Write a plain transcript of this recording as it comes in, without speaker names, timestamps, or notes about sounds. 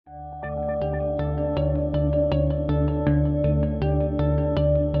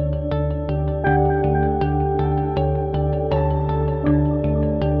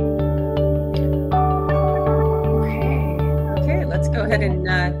ahead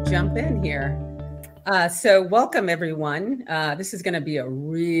and jump in here. So welcome, everyone. This is going to be a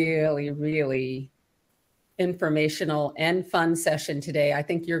really informational and fun session today. I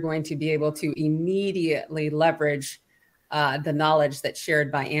think you're going to be able to immediately leverage the knowledge that's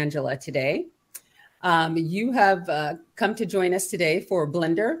shared by Angela today. You have come to join us today for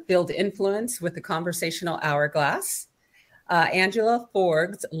Blender, Build Influence with the Conversational Hourglass. Angela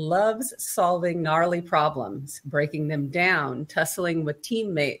Forgues loves solving gnarly problems, breaking them down, tussling with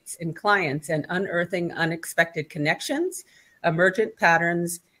teammates and clients, and unearthing unexpected connections, emergent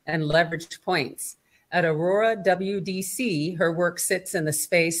patterns, and leveraged points. At Aurora WDC, her work sits in the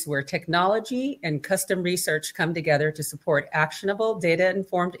space where technology and custom research come together to support actionable,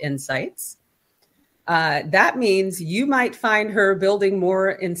 data-informed insights. That means you might find her building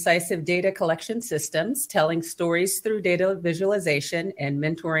more incisive data collection systems, telling stories through data visualization, and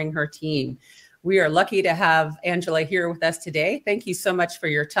mentoring her team. We are lucky to have Angela here with us today. Thank you so much for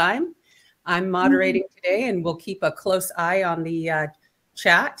your time. I'm moderating today, and we'll keep a close eye on the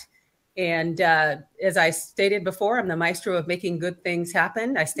chat. And as I stated before, I'm the maestro of making good things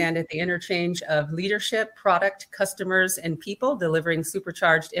happen. I stand at the interchange of leadership, product, customers, and people, delivering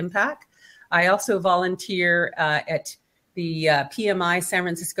supercharged impact. I also volunteer at the PMI San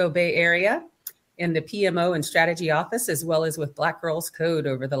Francisco Bay Area in the PMO and strategy office, as well as with Black Girls Code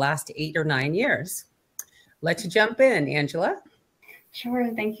over the last 8 or 9 years. Let's jump in, Angela. Sure,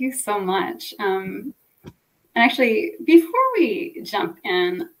 thank you so much. And actually, before we jump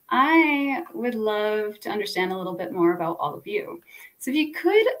in, I would love to understand a little bit more about all of you. So if you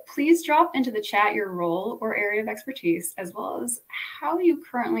could please drop into the chat your role or area of expertise, as well as how you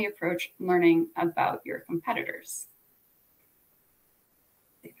currently approach learning about your competitors.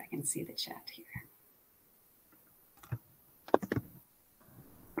 See if I can see the chat here.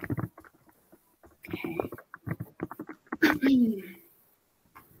 Okay.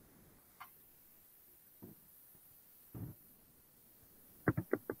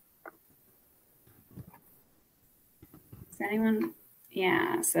 Is anyone?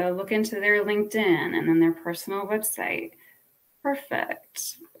 Yeah, so look into their LinkedIn and then their personal website.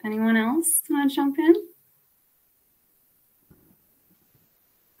 Perfect. Anyone else want to jump in?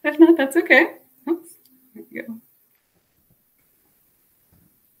 If not, that's okay. Oops, there you go.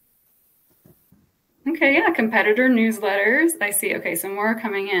 Okay, yeah, competitor newsletters. I see. Okay, so more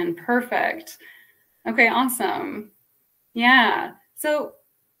coming in. Perfect. Okay, awesome. Yeah, so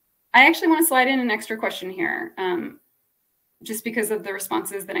I actually want to slide in an extra question here. Just because of the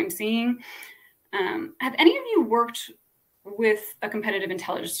responses that I'm seeing. Have any of you worked with a competitive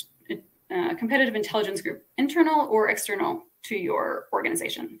intelligence group, internal or external to your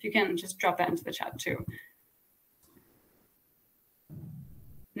organization? If you can just drop that into the chat too.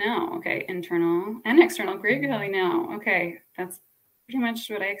 No, okay, internal and external, great, really no. Okay, that's pretty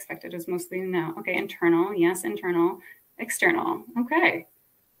much what I expected, is mostly no. Okay, internal, yes, internal, external, okay.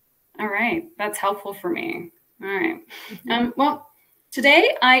 All right, that's helpful for me. All right. Well,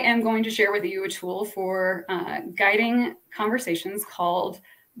 today I am going to share with you a tool for guiding conversations called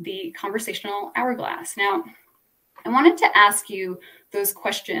the Conversational Hourglass. Now, I wanted to ask you those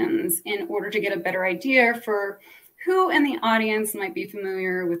questions in order to get a better idea for who in the audience might be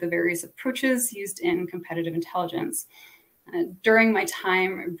familiar with the various approaches used in competitive intelligence. During my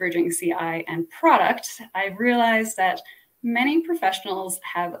time bridging CI and product, I realized that many professionals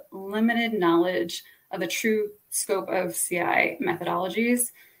have limited knowledge of the true scope of CI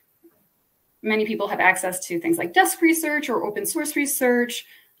methodologies. Many people have access to things like desk research or open source research.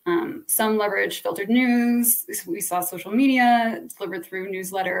 Some leverage filtered news. We saw social media delivered through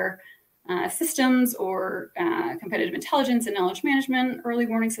newsletter systems or competitive intelligence and knowledge management, early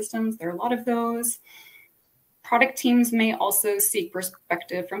warning systems. There are a lot of those. Product teams may also seek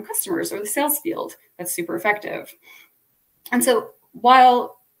perspective from customers or the sales field. That's super effective. And so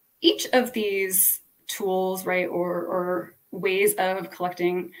while each of these tools, right, or ways of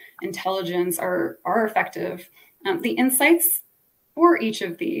collecting intelligence are effective, the insights for each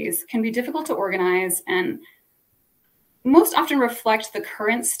of these can be difficult to organize and most often reflect the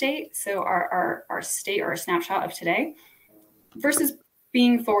current state, so our state or a snapshot of today, versus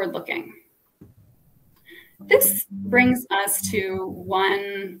being forward-looking. This brings us to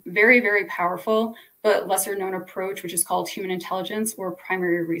one very powerful but lesser known approach, which is called human intelligence or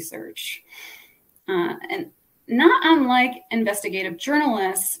primary research. And not unlike investigative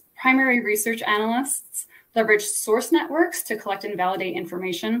journalists, primary research analysts leverage source networks to collect and validate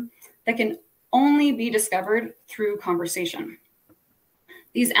information that can only be discovered through conversation.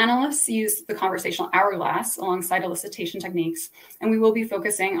 These analysts use the conversational hourglass alongside elicitation techniques, and we will be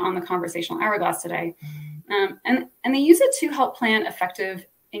focusing on the conversational hourglass today. And they use it to help plan effective,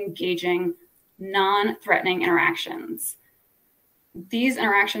 engaging, non-threatening interactions. These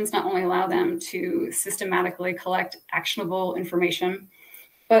interactions not only allow them to systematically collect actionable information,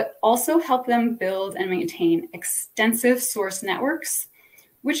 but also help them build and maintain extensive source networks,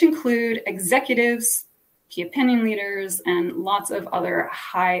 which include executives, key opinion leaders, and lots of other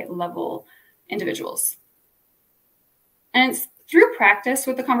high-level individuals. And it's through practice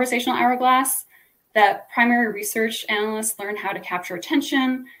with the conversational hourglass that primary research analysts learn how to capture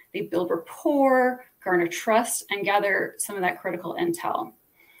attention, they build rapport, garner trust, and gather some of that critical intel.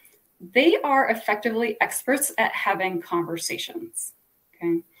 They are effectively experts at having conversations.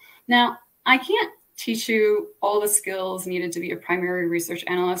 Okay. Now, I can't teach you all the skills needed to be a primary research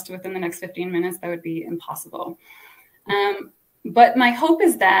analyst within the next 15 minutes. That would be impossible. But my hope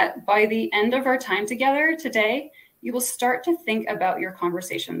is that by the end of our time together today, you will start to think about your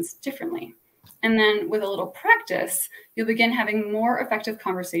conversations differently. And then with a little practice, you'll begin having more effective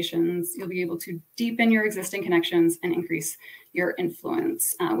conversations. You'll be able to deepen your existing connections and increase your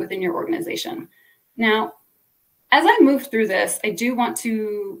influence within your organization. Now, as I move through this, I do want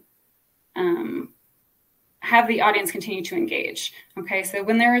to have the audience continue to engage. Okay, so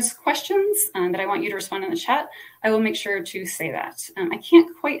when there's questions that I want you to respond in the chat, I will make sure to say that. I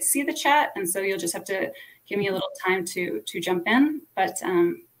can't quite see the chat, and so you'll just have to give me a little time to jump in, but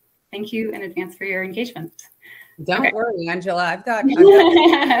thank you in advance for your engagement. Don't worry, Angela. I've got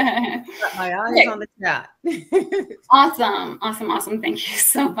my eyes on the chat. Awesome. Thank you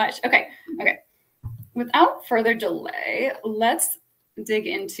so much. Okay. Without further delay, let's dig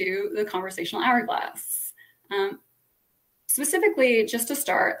into the conversational hourglass. Specifically, just to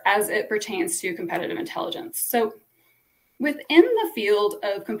start, as it pertains to competitive intelligence. So within the field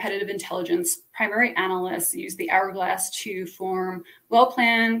of competitive intelligence, primary analysts use the hourglass to form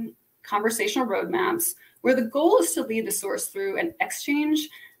well-planned conversational roadmaps where the goal is to lead the source through an exchange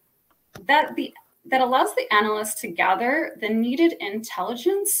that allows the analyst to gather the needed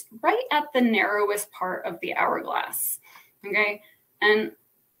intelligence right at the narrowest part of the hourglass. Okay, and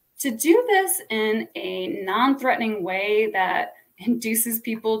to do this in a non-threatening way that induces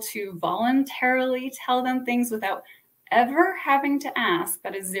people to voluntarily tell them things without ever having to ask,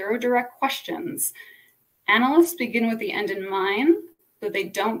 that is zero direct questions, analysts begin with the end in mind, but they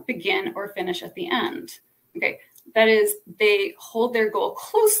don't begin or finish at the end. Okay, that is, they hold their goal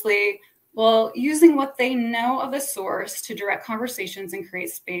closely while using what they know of the source to direct conversations and create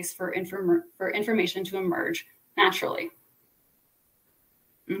space for information to emerge naturally.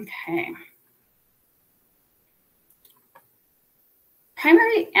 Okay.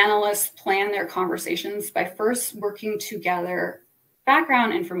 Primary analysts plan their conversations by first working to gather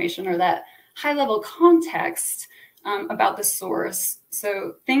background information, or that high-level context about the source.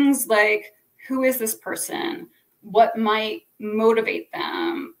 So things like, who is this person? What might motivate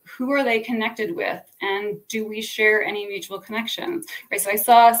them? Who are they connected with? And do we share any mutual connections? Right. So I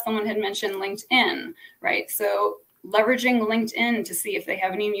saw someone had mentioned LinkedIn, right? So leveraging LinkedIn to see if they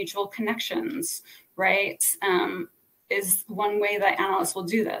have any mutual connections, right, is one way that analysts will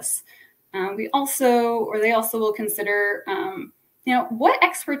do this. They also will consider, what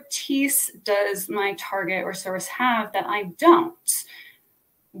expertise does my target or source have that I don't?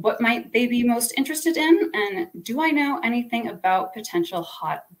 What might they be most interested in? And do I know anything about potential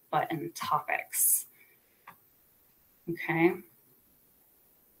hot button topics? Okay.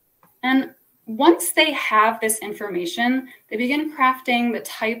 And once they have this information, they begin crafting the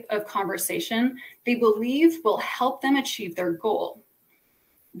type of conversation they believe will help them achieve their goal.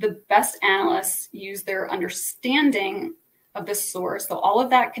 The best analysts use their understanding of the source, so all of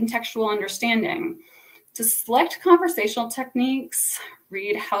that contextual understanding, to select conversational techniques,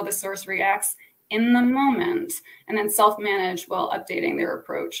 read how the source reacts in the moment, and then self-manage while updating their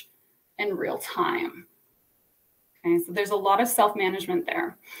approach in real time. Okay, so there's a lot of self-management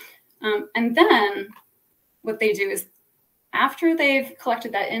there. And then what they do is, after they've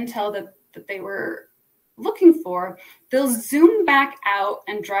collected that intel that they were looking for, they'll zoom back out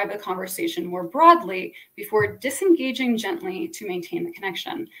and drive the conversation more broadly before disengaging gently to maintain the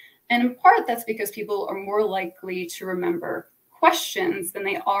connection. And in part, that's because people are more likely to remember questions than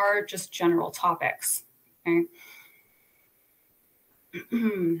they are just general topics. Okay.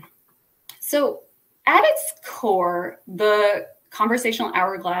 So at its core, the conversational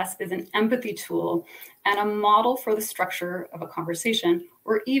hourglass is an empathy tool and a model for the structure of a conversation,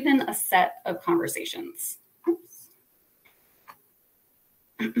 or even a set of conversations.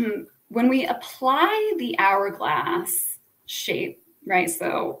 When we apply the hourglass shape right?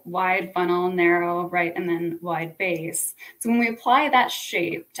 So wide funnel, narrow, right? And then wide base. So when we apply that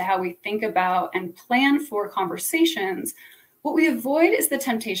shape to how we think about and plan for conversations, what we avoid is the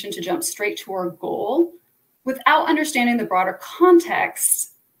temptation to jump straight to our goal without understanding the broader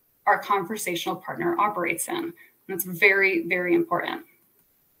context our conversational partner operates in. And that's very, very important.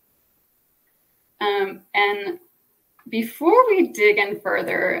 And before we dig in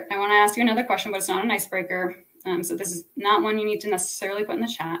further, I want to ask you another question, but it's not an icebreaker. So this is not one you need to necessarily put in the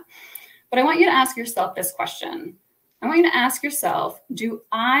chat. But I want you to ask yourself this question. I want you to ask yourself, do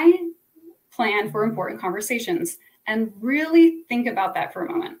I plan for important conversations? And really think about that for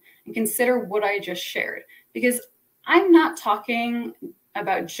a moment and consider what I just shared. Because I'm not talking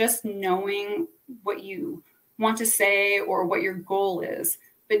about just knowing what you want to say or what your goal is,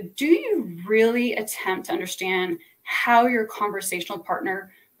 but do you really attempt to understand how your conversational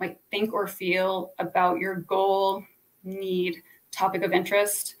partner might think or feel about your goal, need, topic of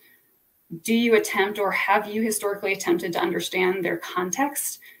interest? Do you attempt, or have you historically attempted to understand their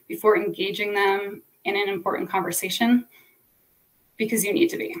context before engaging them in an important conversation? Because you need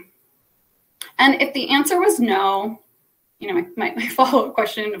to be. And if the answer was no, you know, my follow-up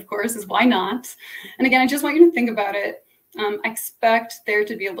question, of course, is why not? And again, I just want you to think about it. I expect there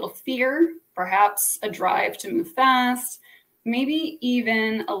to be a little fear, perhaps a drive to move fast, maybe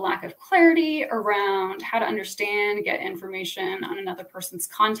even a lack of clarity around how to understand, get information on another person's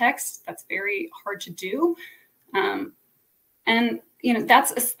context. That's very hard to do. And, you know,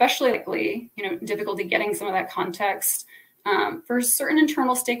 that's especially likely, you know, difficulty getting some of that context for certain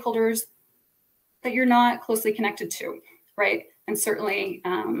internal stakeholders that you're not closely connected to, right? And certainly,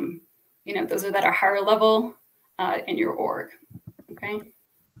 you know, those are that are higher level in your org, okay?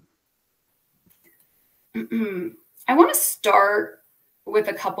 I want to start with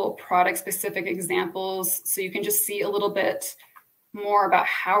a couple product-specific examples so you can just see a little bit more about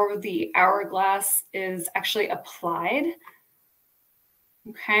how the Hourglass is actually applied.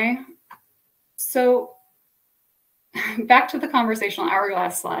 Okay, so back to the conversational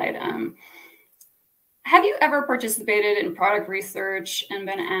Hourglass slide. Have you ever participated in product research and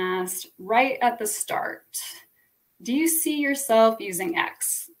been asked right at the start, do you see yourself using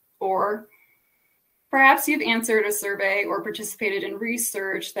X? Or perhaps you've answered a survey or participated in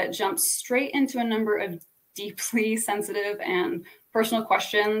research that jumps straight into a number of deeply sensitive and personal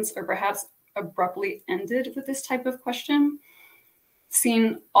questions, or perhaps abruptly ended with this type of question.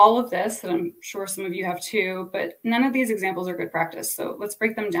 Seen all of this, and I'm sure some of you have too, but none of these examples are good practice. So let's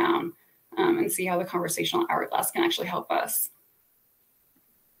break them down and see how the conversational Hourglass can actually help us.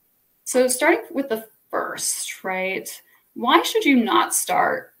 So starting with the first, right? Why should you not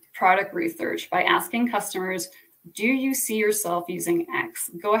start product research by asking customers, do you see yourself using X?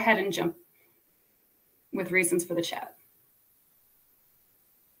 Go ahead and jump with reasons for the chat.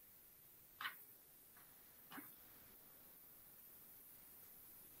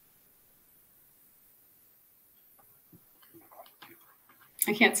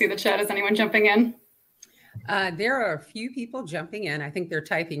 I can't see the chat. Is anyone jumping in? There are a few people jumping in. I think they're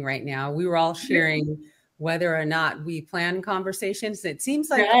typing right now. We were all sharing whether or not we plan conversations. It seems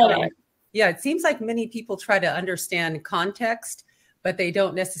like, it seems like many people try to understand context, but they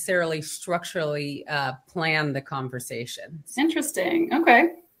don't necessarily structurally plan the conversation. Interesting.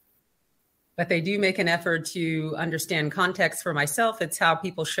 Okay. But they do make an effort to understand context. For myself, it's how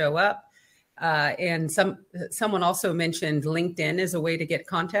people show up. And someone also mentioned LinkedIn as a way to get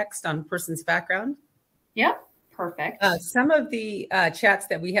context on a person's background. Yep, perfect. Some of the chats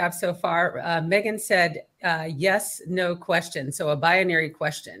that we have so far, Megan said yes, no question. So a binary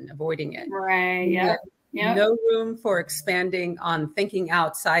question, avoiding it. Right, yeah. Yep. No room for expanding on thinking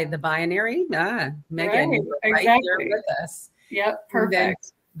outside the binary. Megan, right, you were right there with us. Yep,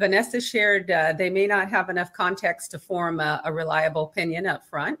 perfect. Vanessa shared they may not have enough context to form a reliable opinion up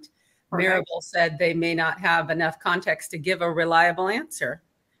front. Maribel said they may not have enough context to give a reliable answer.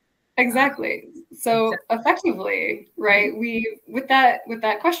 Exactly. So effectively, right, we with that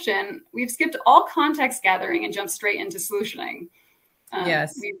question, we've skipped all context gathering and jumped straight into solutioning.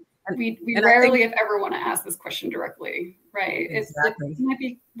 Yes. We rarely, if ever, want to ask this question directly, right? Exactly. It might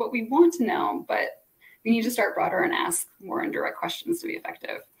be what we want to know, but we need to start broader and ask more indirect questions to be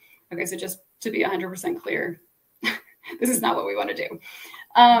effective. Okay, so just to be 100% clear, this is not what we want to do.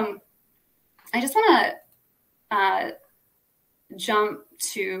 I just want to jump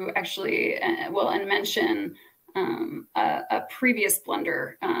to actually, and mention a previous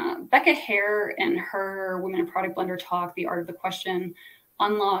blender. Becca Hare in her Women in Product Blender talk, The Art of the Question,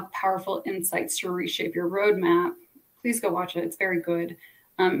 Unlock Powerful Insights to Reshape Your Roadmap. Please go watch it. It's very good.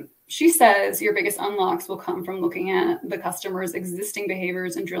 She says your biggest unlocks will come from looking at the customer's existing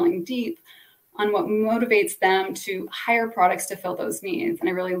behaviors and drilling deep on what motivates them to hire products to fill those needs. And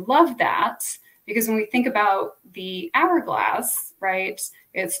I really love that, because when we think about the hourglass, right,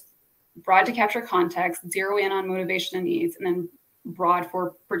 it's broad to capture context, zero in on motivation and needs, and then broad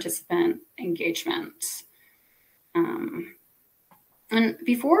for participant engagement. And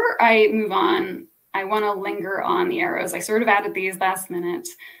before I move on, I want to linger on the arrows. I sort of added these last minute,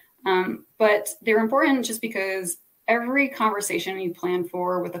 but they're important just because every conversation you plan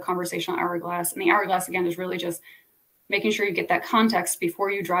for with a conversational hourglass, and the hourglass, again, is really just making sure you get that context before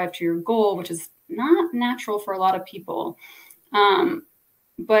you drive to your goal, which is not natural for a lot of people.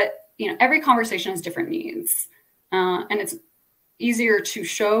 But every conversation has different needs, and it's easier to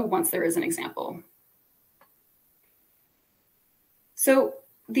show once there is an example. So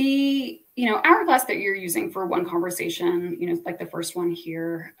the hourglass that you're using for one conversation, like the first one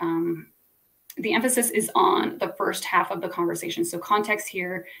here, the emphasis is on the first half of the conversation. So context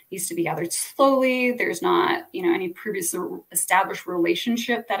here needs to be gathered slowly. There's not any previous established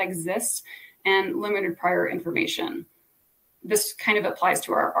relationship that exists, and limited prior information. This kind of applies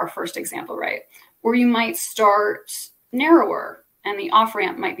to our first example, right? Or you might start narrower and the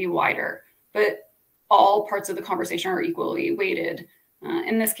off-ramp might be wider, but all parts of the conversation are equally weighted.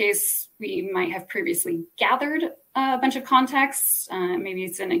 In this case, we might have previously gathered a bunch of context. Maybe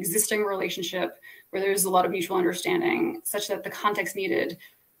it's an existing relationship where there's a lot of mutual understanding, such that the context needed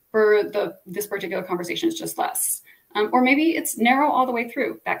for this particular conversation is just less. Or maybe it's narrow all the way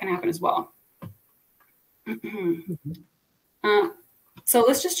through. That can happen as well. So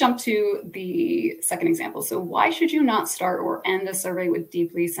let's just jump to the second example. So why should you not start or end a survey with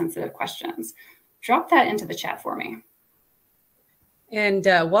deeply sensitive questions? Drop that into the chat for me. And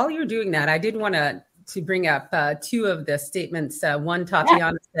while you're doing that, I did want to bring up two of the statements. One,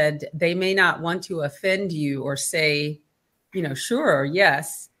 Tatiana said, they may not want to offend you or say, sure or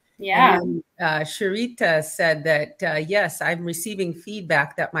yes. Yeah. And Sharita said that, yes, I'm receiving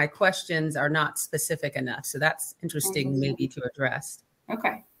feedback that my questions are not specific enough. So that's interesting, maybe to address.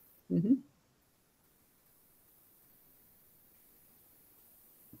 Okay. Mm-hmm.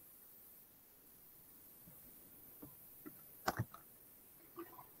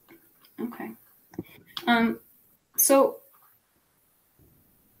 Okay. So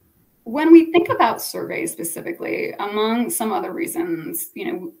when we think about surveys specifically, among some other reasons,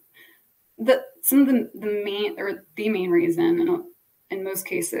 some of the main reason in most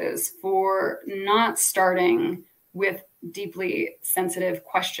cases for not starting with deeply sensitive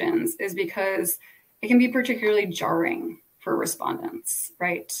questions is because it can be particularly jarring for respondents,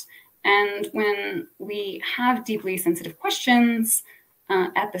 right? And when we have deeply sensitive questions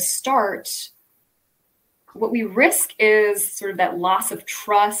at the start, what we risk is sort of that loss of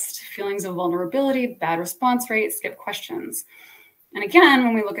trust, feelings of vulnerability, bad response rate, skip questions. And again,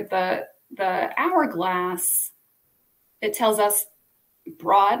 when we look at the hourglass, it tells us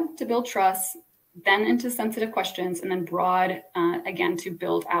broad to build trust, then into sensitive questions, and then broad again to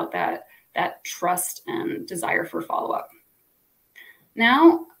build out that trust and desire for follow-up.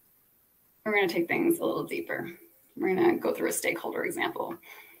 Now, we're going to take things a little deeper. We're going to go through a stakeholder example.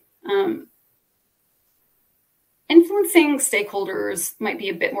 Influencing stakeholders might be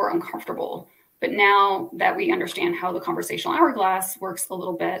a bit more uncomfortable, but now that we understand how the conversational hourglass works a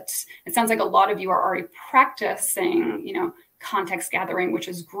little bit, it sounds like a lot of you are already practicing, context gathering, which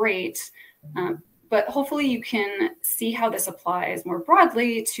is great. But hopefully you can see how this applies more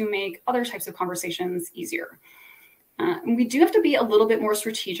broadly to make other types of conversations easier. And we do have to be a little bit more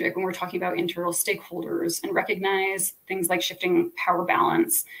strategic when we're talking about internal stakeholders and recognize things like shifting power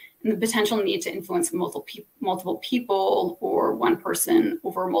balance and the potential need to influence multiple people or one person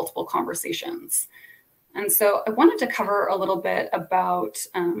over multiple conversations. And so I wanted to cover a little bit about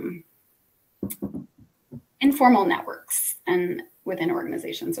informal networks and within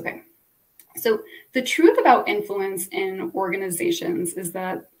organizations. Okay. So the truth about influence in organizations is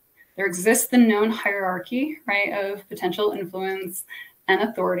that there exists the known hierarchy, right, of potential influence and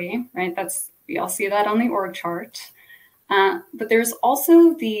authority, right? We all see that on the org chart. But there's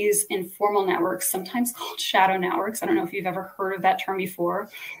also these informal networks, sometimes called shadow networks. I don't know if you've ever heard of that term before,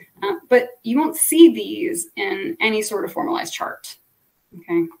 but you won't see these in any sort of formalized chart,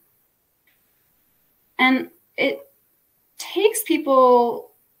 okay? And it takes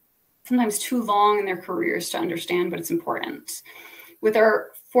people sometimes too long in their careers to understand, but it's important. With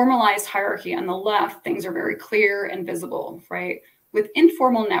our formalized hierarchy on the left, things are very clear and visible, right? With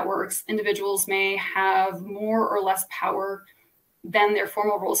informal networks, individuals may have more or less power than their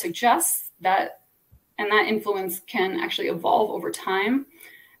formal role suggests, and that influence can actually evolve over time.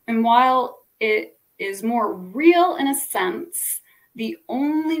 And while it is more real in a sense, the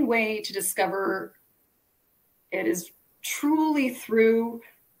only way to discover it is truly through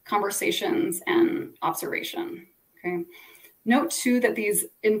conversations and observation. Okay. Note too that these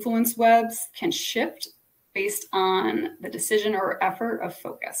influence webs can shift based on the decision or effort of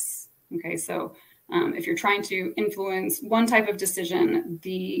focus. Okay, so if you're trying to influence one type of decision,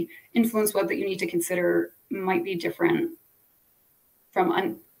 the influence web that you need to consider might be different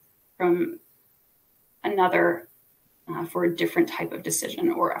from another for a different type of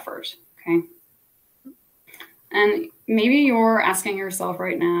decision or effort. Okay. And maybe you're asking yourself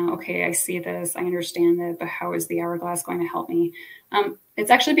right now, okay, I see this, I understand it, but how is the Hourglass going to help me?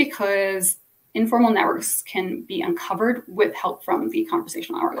 It's actually because informal networks can be uncovered with help from the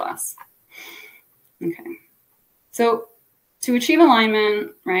conversational Hourglass. Okay. So to achieve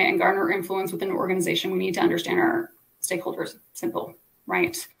alignment, right, and garner influence within an organization, we need to understand our stakeholders. Simple,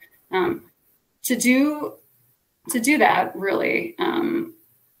 right? To do that, really,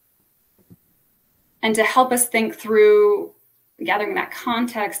 and to help us think through gathering that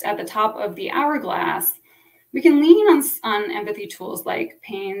context at the top of the Hourglass, we can lean on empathy tools like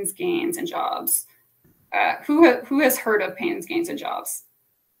pains, gains, and jobs. Who has heard of pains, gains, and jobs?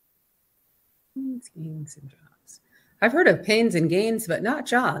 Pains, gains, and jobs. I've heard of pains and gains, but not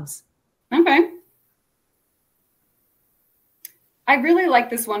jobs. Okay. I really like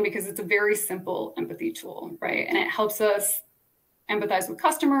this one because it's a very simple empathy tool, right? And it helps us empathize with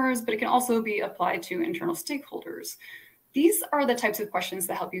customers, but it can also be applied to internal stakeholders. These are the types of questions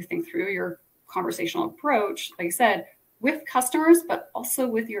that help you think through your conversational approach, like I said, with customers, but also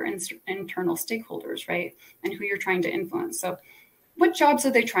with your internal stakeholders, right? And who you're trying to influence. So what jobs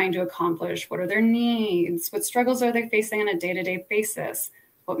are they trying to accomplish? What are their needs? What struggles are they facing on a day-to-day basis?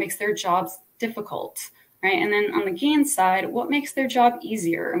 What makes their jobs difficult, right? And then on the gain side, what makes their job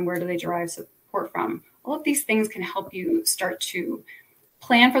easier and where do they derive support from? All of these things can help you start to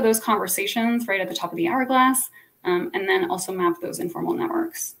plan for those conversations right at the top of the Hourglass, and then also map those informal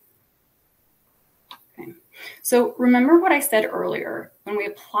networks. Okay. So remember what I said earlier, when we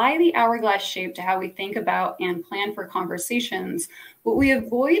apply the Hourglass shape to how we think about and plan for conversations, what we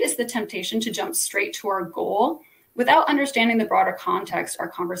avoid is the temptation to jump straight to our goal without understanding the broader context our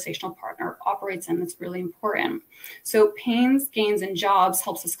conversational partner operates in. That's really important. So pains, gains, and jobs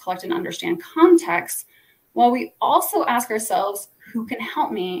helps us collect and understand context, while we also ask ourselves, who can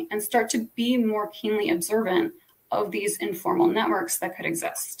help me, and start to be more keenly observant of these informal networks that could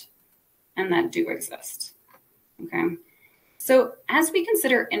exist and that do exist. Okay. So as we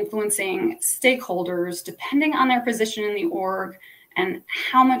consider influencing stakeholders, depending on their position in the org and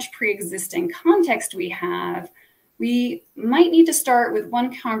how much pre-existing context we have, we might need to start with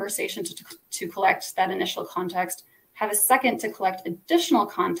one conversation to collect that initial context, have a second to collect additional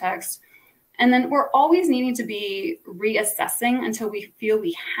context, and then we're always needing to be reassessing until we feel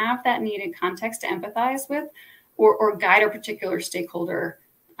we have that needed context to empathize with or guide our particular stakeholder,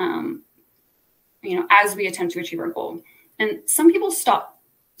 as we attempt to achieve our goal. And some people stop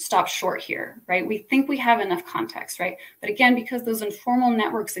short here, right? We think we have enough context, right? But again, because those informal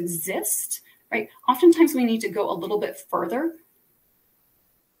networks exist, right? Oftentimes we need to go a little bit further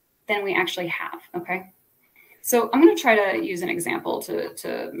than we actually have, okay? So I'm going to try to use an example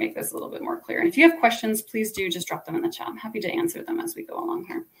to make this a little bit more clear. And if you have questions, please do just drop them in the chat. I'm happy to answer them as we go along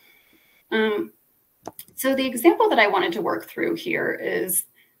here. So the example that I wanted to work through here is,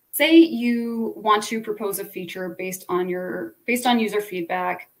 say you want to propose a feature based on user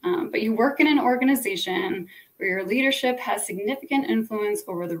feedback, but you work in an organization where your leadership has significant influence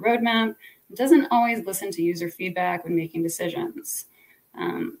over the roadmap and doesn't always listen to user feedback when making decisions.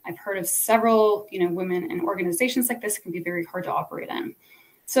 I've heard of several, women in organizations like this. It can be very hard to operate in.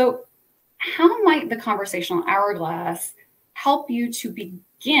 So how might the conversational Hourglass help you to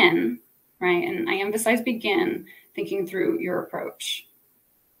begin, right? And I emphasize begin thinking through your approach.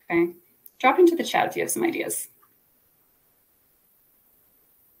 Okay. Drop into the chat if you have some ideas.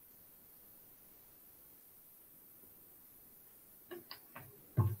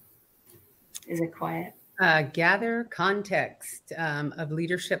 Is it quiet? Gather context of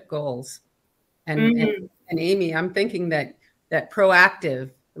leadership goals. And Amy, I'm thinking that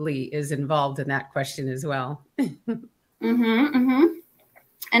proactively is involved in that question as well. And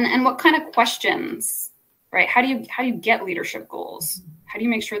what kind of questions, right? How do you get leadership goals? How do you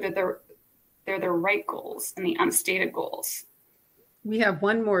make sure that they're the right goals and the unstated goals? We have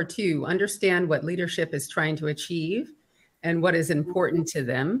one more too. Understand what leadership is trying to achieve and what is important to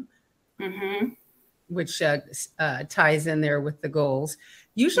them. Which ties in there with the goals.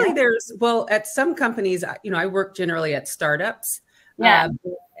 Usually at some companies, I work generally at startups. Yeah.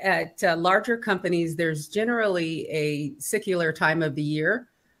 At larger companies, there's generally a secular time of the year.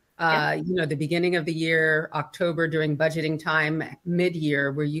 The beginning of the year, October during budgeting time,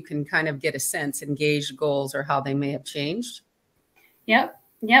 mid-year, where you can kind of get a sense and gauge goals or how they may have changed. Yep.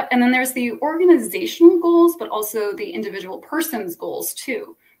 And then there's the organizational goals, but also the individual person's goals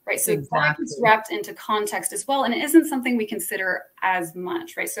too, right? So that gets wrapped into context as well. And it isn't something we consider as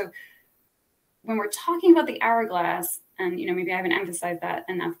much, right? So when we're talking about the hourglass, and maybe I haven't emphasized that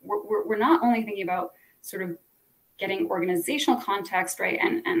enough, we're not only thinking about sort of getting organizational context, right?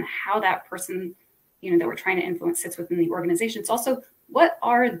 And how that person, that we're trying to influence sits within the organization. It's also what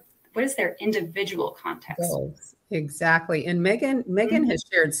is their individual context? Goals. Exactly. And Megan has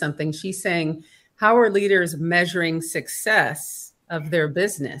shared something. She's saying, how are leaders measuring success of their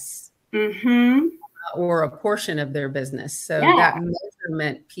business or a portion of their business? So that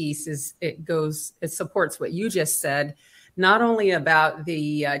measurement piece it supports what you just said, not only about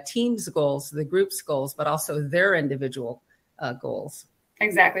the team's goals, the group's goals, but also their individual goals.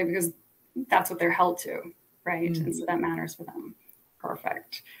 Exactly, because that's what they're held to, right? And so that matters for them.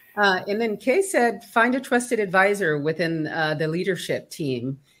 Perfect. And then Kay said, find a trusted advisor within the leadership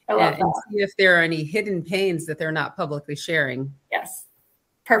team and see if there are any hidden pains that they're not publicly sharing. Yes.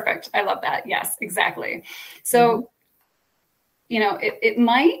 Perfect. I love that. Yes, exactly. So, it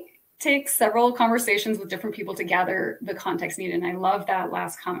might take several conversations with different people to gather the context needed. And I love that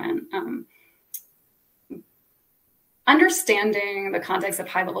last comment. Understanding the context of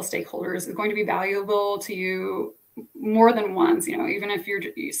high-level stakeholders is going to be valuable to you more than once, even if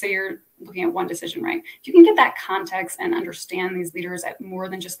you're looking at one decision, right? If you can get that context and understand these leaders at more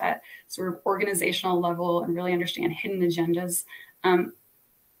than just that sort of organizational level and really understand hidden agendas,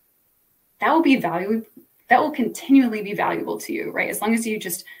 that will be valuable. That will continually be valuable to you, right? As long as you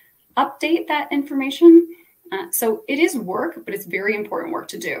just update that information. So it is work, but it's very important work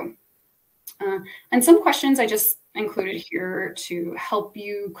to do. And some questions I just included here to help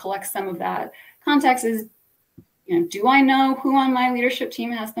you collect some of that context is, do I know who on my leadership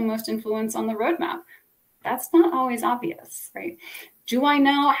team has the most influence on the roadmap? That's not always obvious, right? Do I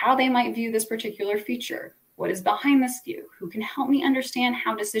know how they might view this particular feature? What is behind this view? Who can help me understand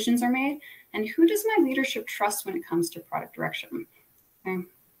how decisions are made? And who does my leadership trust when it comes to product direction? Okay.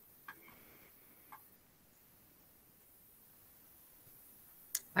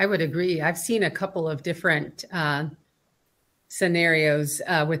 I would agree. I've seen a couple of different scenarios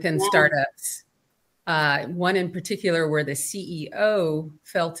within startups. One in particular where the CEO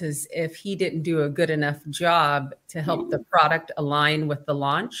felt as if he didn't do a good enough job to help the product align with the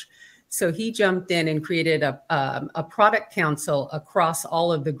launch. So he jumped in and created a product council across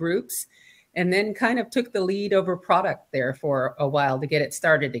all of the groups and then kind of took the lead over product there for a while to get it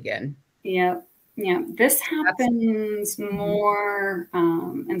started again. Yeah. This happens more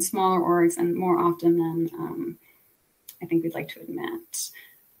in smaller orgs and more often than I think we'd like to admit.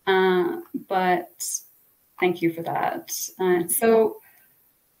 But thank you for that. So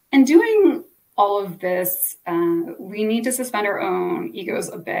in doing all of this, we need to suspend our own egos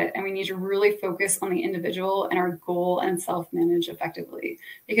a bit, and we need to really focus on the individual and our goal and self-manage effectively.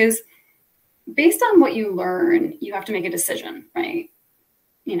 Because based on what you learn, you have to make a decision, right?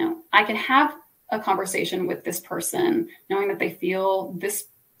 I can have a conversation with this person knowing that they feel this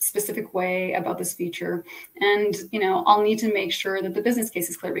specific way about this feature. And, I'll need to make sure that the business case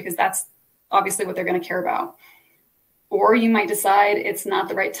is clear because that's obviously what they're going to care about. Or you might decide it's not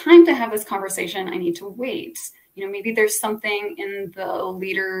the right time to have this conversation. I need to wait. Maybe there's something in the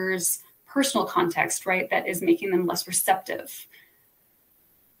leader's personal context, right, that is making them less receptive.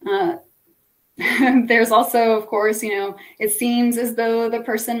 There's also, of course, it seems as though the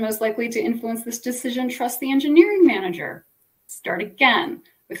person most likely to influence this decision trusts the engineering manager. Start again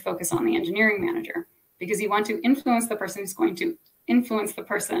with focus on the engineering manager because you want to influence the person who's going to influence the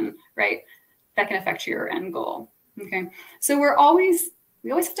person, right? That can affect your end goal. Okay. So we always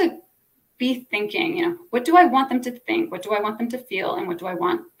have to be thinking, what do I want them to think? What do I want them to feel? And what do I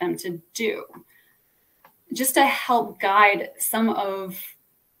want them to do? Just to help guide some of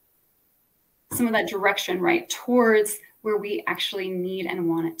that direction, right, towards where we actually need and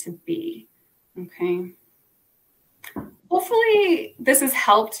want it to be. Okay. Hopefully this has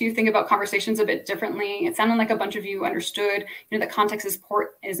helped you think about conversations a bit differently. It sounded like a bunch of you understood, that context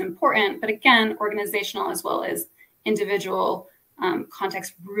is important, but again, organizational as well as individual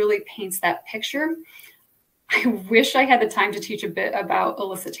context really paints that picture. I wish I had the time to teach a bit about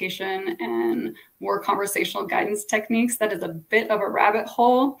elicitation and more conversational guidance techniques. That is a bit of a rabbit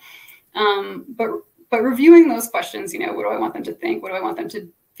hole. But reviewing those questions, what do I want them to think? What do I want them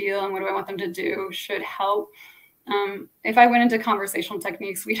to feel? And what do I want them to do should help If I went into conversational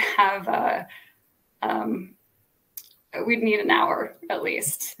techniques, we'd need an hour at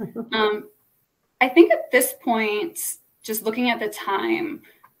least. I think at this point, just looking at the time,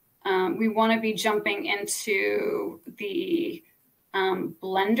 we want to be jumping into the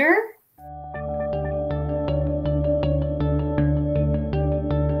blender.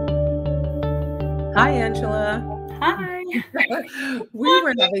 Hi, Angela. Hi. We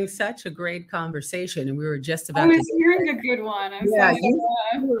were having such a great conversation, and we were just about to hearing a good one.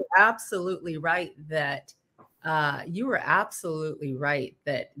 You were absolutely right that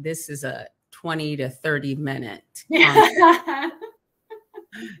this is a 20 to 30 minute.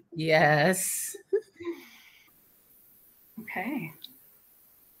 Yes. Okay.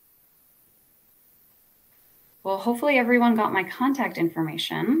 Well, hopefully everyone got my contact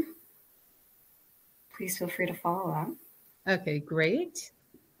information. Please feel free to follow up. Okay, great.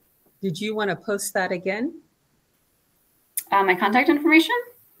 Did you want to post that again? My contact information?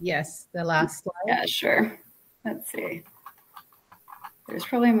 Yes, the last slide. Yeah, sure. Let's see. There's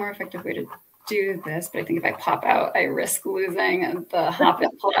probably a more effective way to do this, but I think if I pop out, I risk losing the Hop-In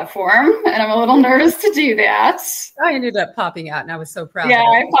platform, and I'm a little nervous to do that. I ended up popping out, and I was so proud. Yeah,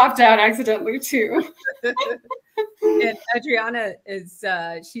 I popped out accidentally too. And Adriana is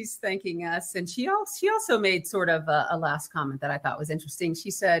she's thanking us, and she also made sort of a last comment that I thought was interesting.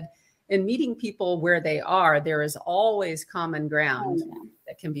 She said, in meeting people where they are, there is always common ground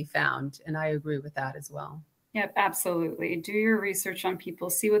that can be found, and I agree with that as well. Yep, absolutely. Do your research on people,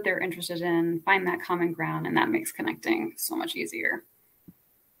 see what they're interested in, find that common ground, and that makes connecting so much easier.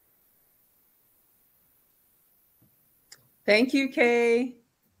 Thank you, Kay.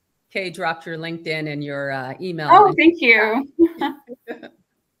 Kay dropped your LinkedIn and your email. Oh, thank you.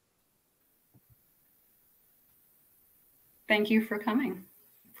 Thank you for coming.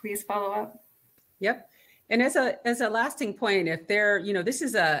 Please follow up. Yep. And as a lasting point, if there, this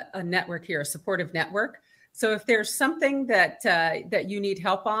is a network here, a supportive network. So if there's something that you need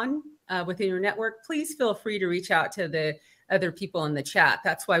help on within your network, please feel free to reach out to the other people in the chat.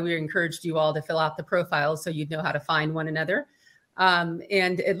 That's why we encouraged you all to fill out the profiles so you'd know how to find one another. And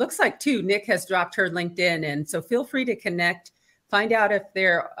it looks like too, Nick has dropped her LinkedIn. And so feel free to connect, find out if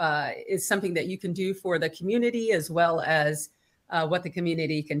there is something that you can do for the community as well as what the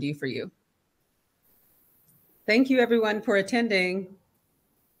community can do for you. Thank you everyone for attending.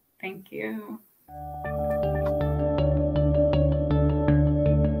 Thank you.